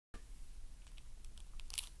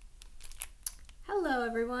Hello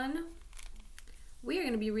everyone. We are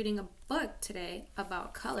going to be reading a book today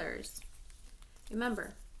about colors.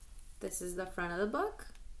 Remember, this is the front of the book.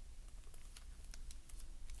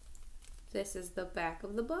 This is the back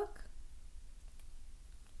of the book.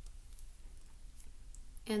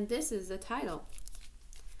 And this is the title.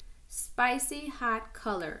 Spicy Hot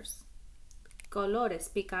Colors. Colores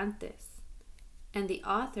Picantes. And the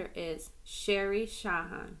author is Sherry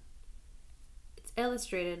Shahan. It's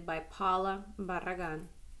illustrated by Paula Barragan.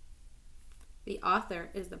 The author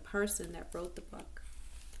is the person that wrote the book,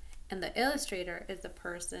 and the illustrator is the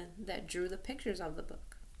person that drew the pictures of the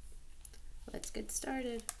book. Let's get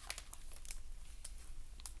started.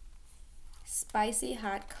 Spicy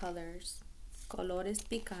Hot Colors, Colores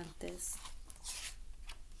Picantes.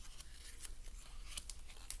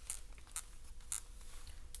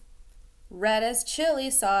 Red as chili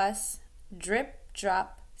sauce, drip,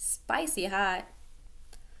 drop, spicy hot.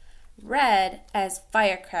 Red as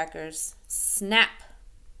firecrackers, snap,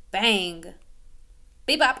 bang,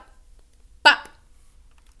 bebop, bop.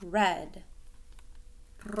 Red,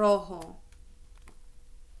 rojo.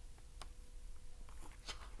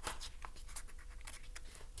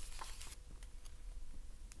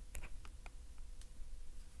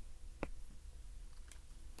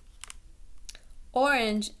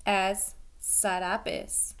 Orange as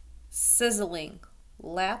sarapes, sizzling,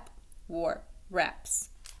 lap, warp, wraps.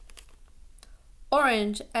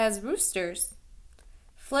 Orange as roosters,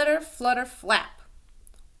 flitter, flutter, flap.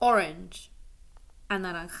 Orange,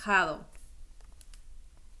 anaranjado.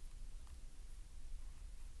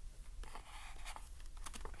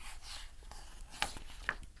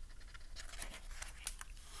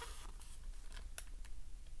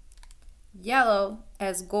 Yellow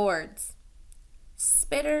as gourds,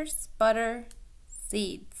 spitter, sputter,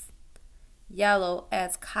 seeds. Yellow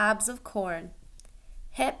as cobs of corn,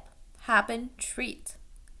 hip, hoppin' treat.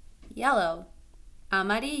 Yellow,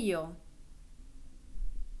 amarillo.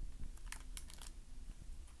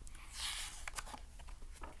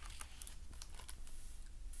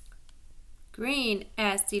 Green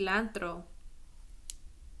as cilantro.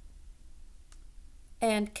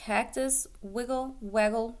 And cactus wiggle,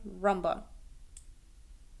 waggle, rumba.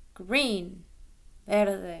 Green,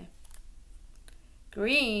 verde.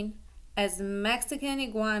 Green as Mexican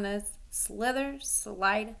iguanas, slither,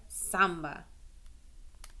 slide, samba.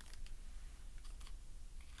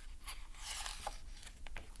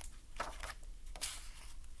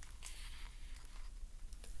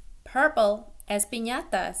 Purple as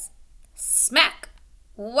piñatas, smack,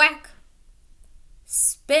 whack,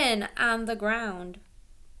 spin on the ground.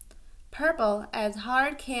 Purple as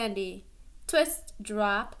hard candy, twist,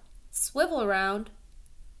 drop, swivel around.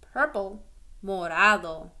 Purple,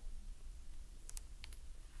 morado.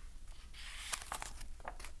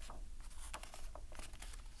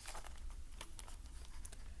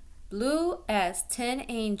 Blue as 10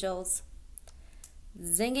 angels,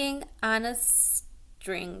 zinging on a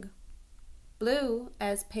string. Blue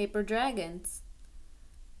as paper dragons,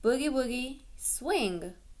 boogie woogie,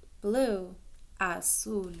 swing. Blue,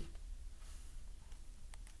 azul.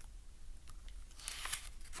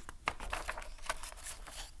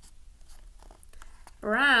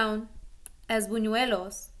 Brown as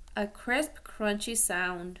buñuelos, a crisp, crunchy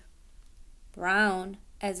sound. Brown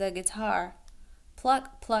as a guitar,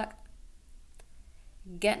 pluck, pluck.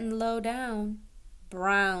 Getting low down,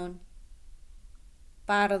 brown,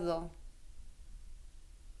 pardo.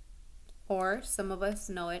 Or some of us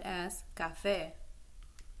know it as café.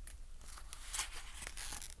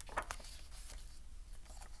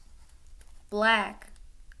 Black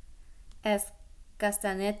as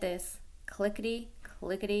castanetes, clickety,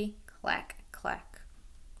 clickety, clack, clack.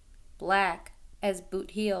 Black as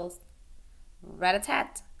boot heels,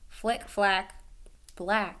 rat-a-tat, flick, flack.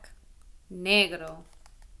 Black, negro.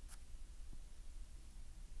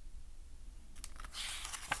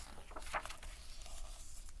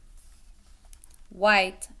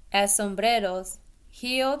 White as sombreros,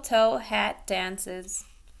 heel-toe hat dances.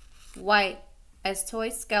 White as toy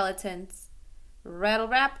skeletons, rattle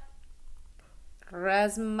rap,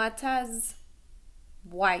 razmataz.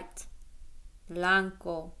 White,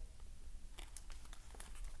 blanco.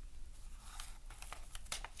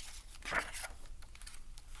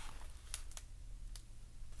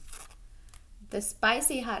 The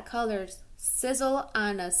spicy hot colors sizzle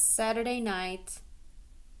on a Saturday night.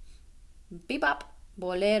 Bebop,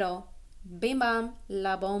 bolero, bim bam,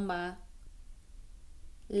 la bomba,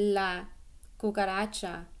 la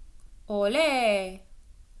cucaracha, ole.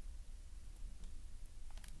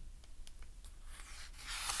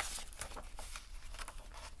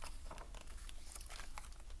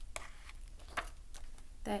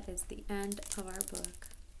 that is the end of our book.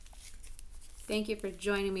 Thank you for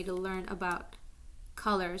joining me to learn about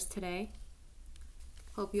colors today.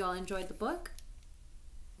 Hope you all enjoyed the book.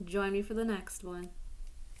 Join me for the next one.